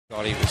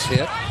Thought he was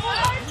hit.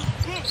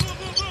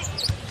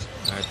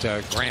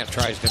 But Grant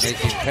tries to make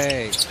him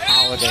pay.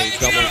 Holiday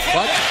double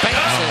clutch, banks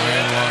it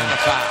in, and the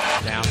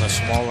foul. Down the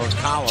smaller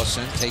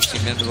Collison, takes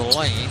him into the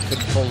lane,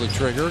 couldn't pull the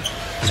trigger.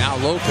 Now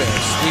Lopez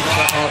sweeps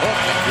up a hook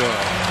and good.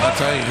 I'll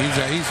tell you,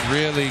 he's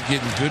really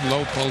getting good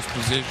low post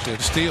position.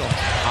 Steal.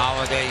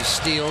 Holiday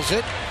steals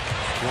it.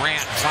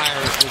 Grant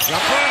fires the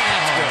jumper, and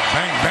that's good.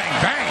 Bang, bang,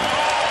 bang.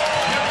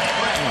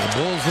 Oh, the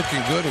Bulls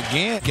looking good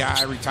again.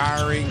 Guy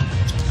retiring,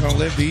 gonna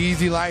live the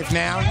easy life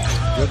now.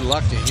 Good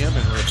luck to him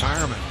in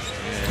retirement.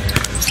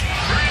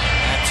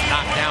 That's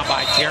knocked down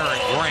by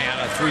Jerian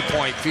Grant, a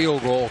three-point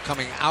field goal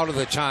coming out of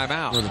the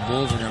timeout. Where the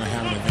Bulls are going to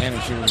have an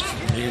advantage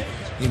here.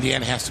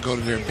 Indiana has to go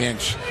to their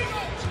bench.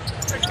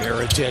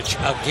 Beritic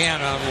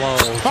again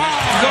unloads. Good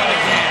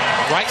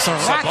again. Right in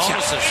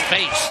Sabonis'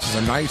 face. He's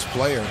a nice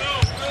player.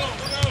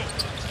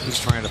 He's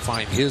trying to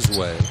find his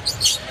way.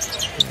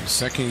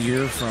 Second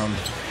year from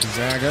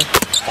Gonzaga.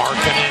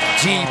 Marketing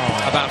deep,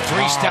 about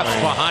three steps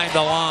behind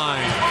the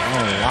line.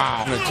 Oh,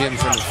 wow. 10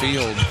 from the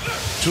field.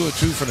 2 of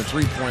 2 from the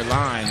three-point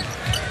line.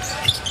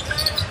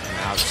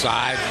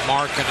 Outside,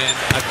 Marketing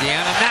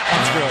again, and that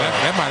one's good.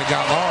 That might have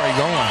got Laurie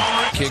going.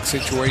 Kick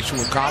situation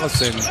with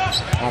Collison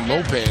on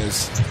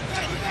Lopez.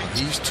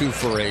 He's 2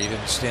 for 8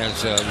 instead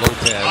of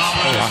Lopez.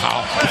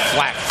 Wow.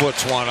 Flat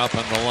foots one up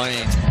in the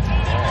lane.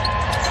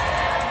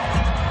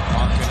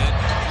 Marketing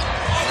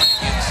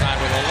inside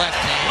with a left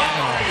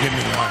hand. Give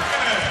me one.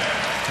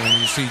 And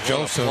you see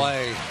Joseph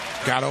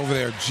got over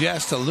there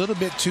just a little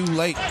bit too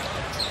late.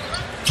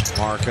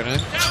 Marketing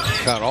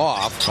cut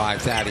off by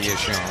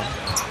Thaddeus Young.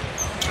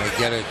 They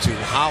get it to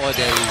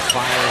Holiday,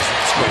 fires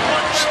and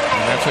scores.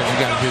 And that's what you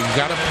got to do. You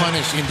got to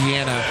punish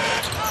Indiana.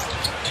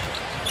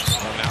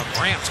 Well, now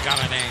Grant's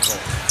got an angle.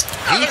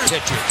 He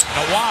pitches.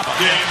 Nawaba.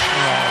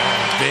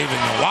 David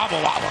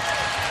Nawaba.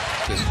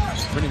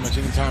 Pretty much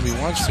anytime he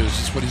wants to. It's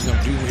just what he's going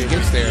to do when he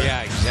gets there.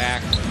 Yeah,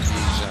 exactly.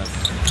 He's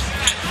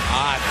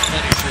odd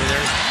finisher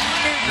there.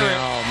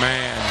 Oh,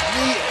 man.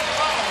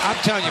 I'm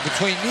telling you,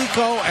 between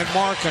Nico and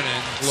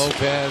Markkanen,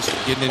 Lopez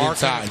getting it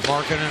inside.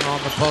 Markkanen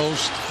on the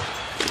post.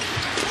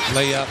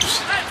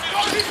 Layups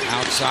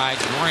outside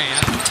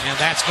Grant, and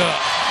that's good.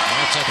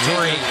 That's a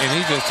 3. And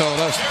he just told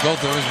us,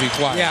 both of us, be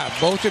quiet. Yeah,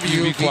 both of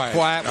you be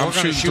quiet. We're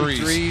going to shoot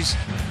threes.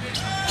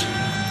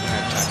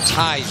 That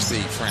ties the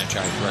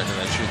franchise record,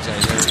 I should say.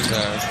 There's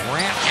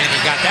Grant, and he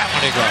got that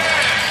one to go.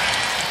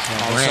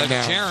 All of a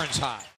sudden, Jaren's hot.